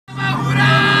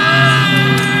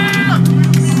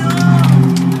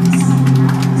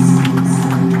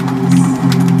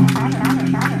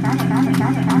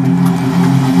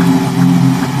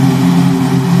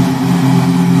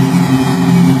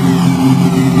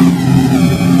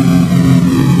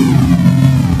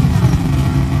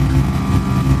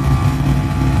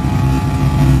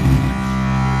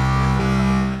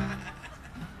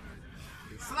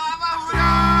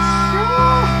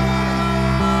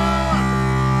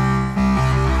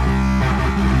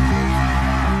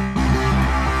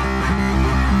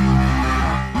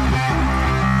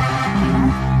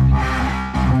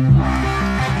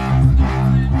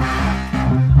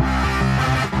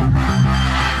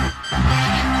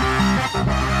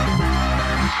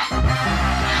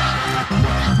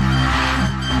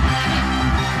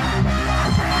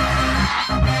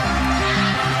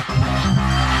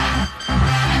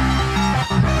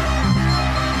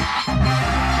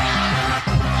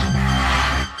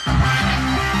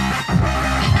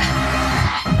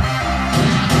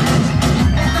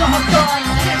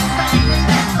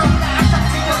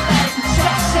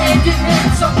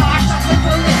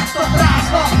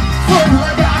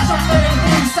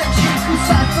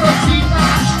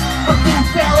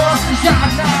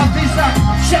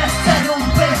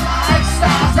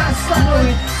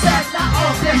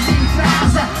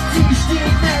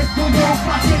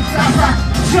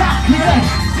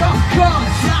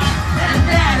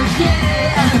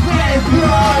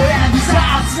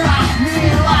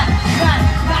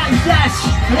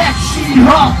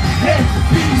lepšího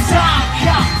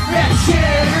hypízáka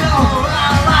většinou,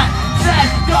 ale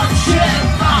před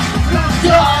očima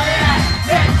to je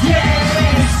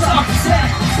jediný, co chce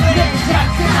svět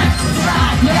jak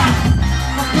nechcáka.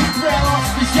 Pokud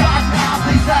milost mi žádná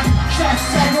vize,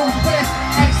 6-7 bys,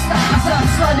 extáze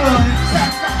sleduj se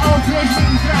na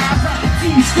oběžný dráze,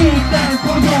 příští den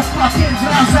budu platit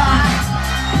draze.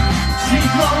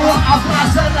 Žít dlouho a v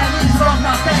Praze není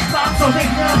zrovna ten plán, co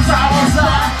bych měl v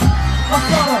záloze.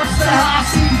 Okolo se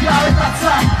hlásí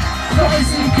gravitace,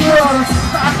 kolizní kurz,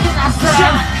 taky na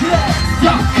zem.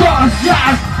 Do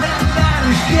kořen,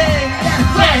 energii,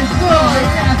 nevyhnuj,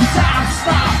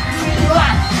 nevzástav,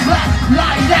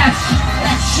 najdeš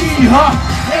lepšího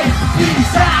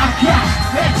hypízáka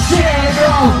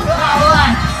většinou,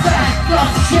 ale před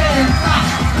očima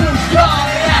to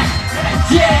je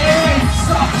jediný,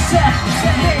 co chce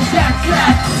svět jak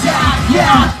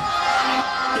nechcáka.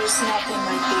 There's nothing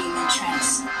like being in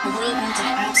trance, a whirlwind of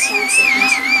absolute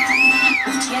certainty,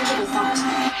 of tangible thought,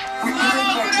 where every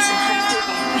part is impacted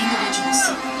by an individual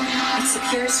soul. It's the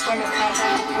purest form of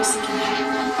contact a person can have,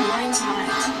 mind to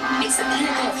mind. It's the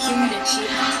pinnacle of human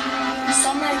achievement.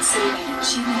 Some might say that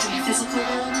achievement in the physical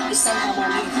world is somehow more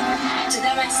meaningful. To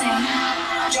them I'd say,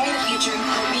 join the future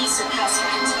where we surpass it.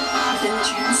 Within the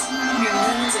trance, we are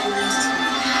millions of millions of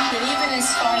people. But even as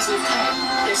far as we've come,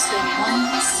 there's still one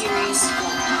serious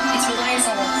flaw. Its reliance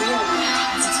on a real world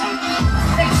as its factor.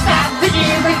 Extantní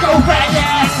vykoupení,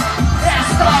 je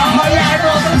z toho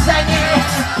jenom mrzení.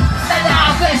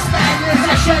 Nenávist není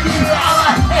řešení, ale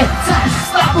i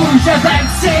cesta může být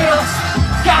cíl.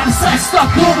 Kam ses to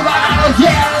kurva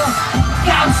narodil?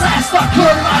 Kam ses to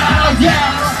kurva narodil?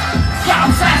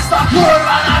 Kam ses to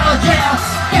kurva narodil?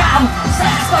 Kam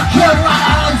ses to kurva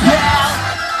narodil?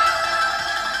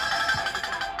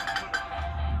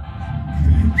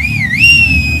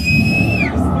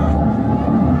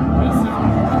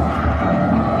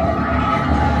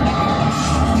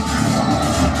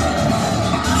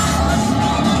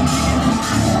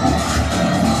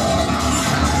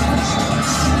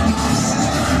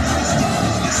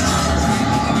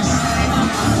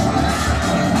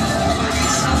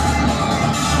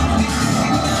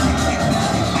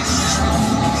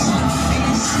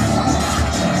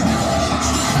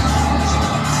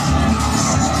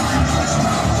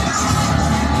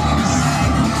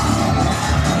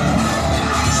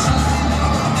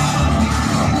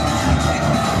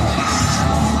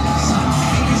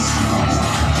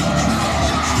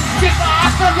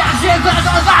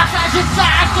 Zákažice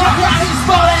jako hlavní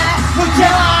spole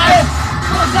udělaj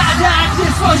pořádání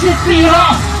složitýho.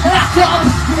 Na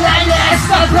tom nejde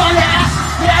snad pro ně.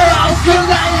 Jenom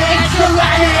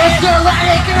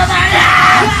krvení.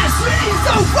 Krásný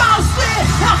zoufalství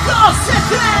a to se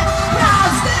tvé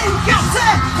prázdný kace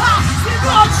a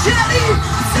vymočený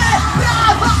se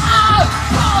práva a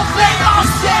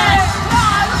povinnosti.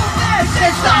 Málo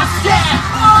vždycky,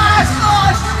 ale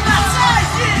slož na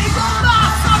cení gomá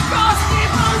sakosti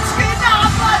vůčky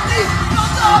nápady. No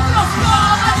dobro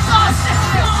společnosti,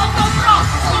 no dobro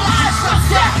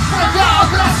společnosti, no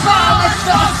dobro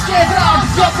společnosti, no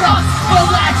dobro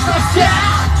společnosti.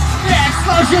 Věc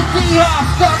složitýho,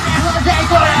 to nehledej,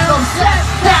 to jenom se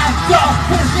tento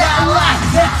prdele.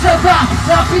 Je třeba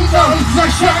nabídnout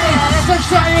řešení,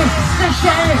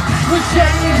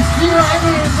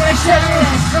 sdílení, řešení.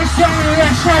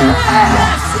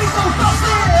 Jestli jsou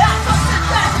prosty, a to se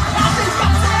te, a ty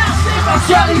kapce, a ty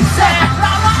močelí se,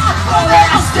 práva a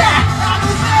povinnosti. A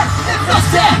nutné, ty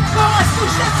prostě, vole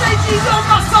slušně cítí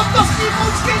doma, schopnosti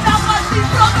vůčky nápady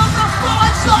pro dobro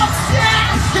společnosti.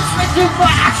 Když mi tu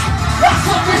máš, a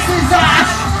co ty si záš?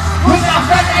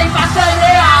 Unavenej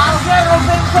materiál,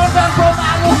 nerobím kodem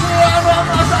pomalu, jenom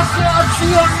a zase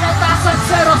očího nedá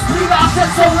se rozplývá se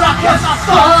sourakem a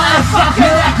tohle je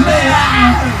fucking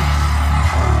rekviem.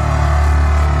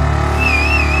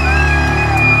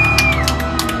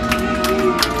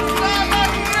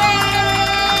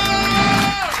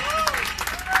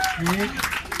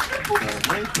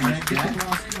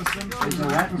 GHETTOBLASTER jsem za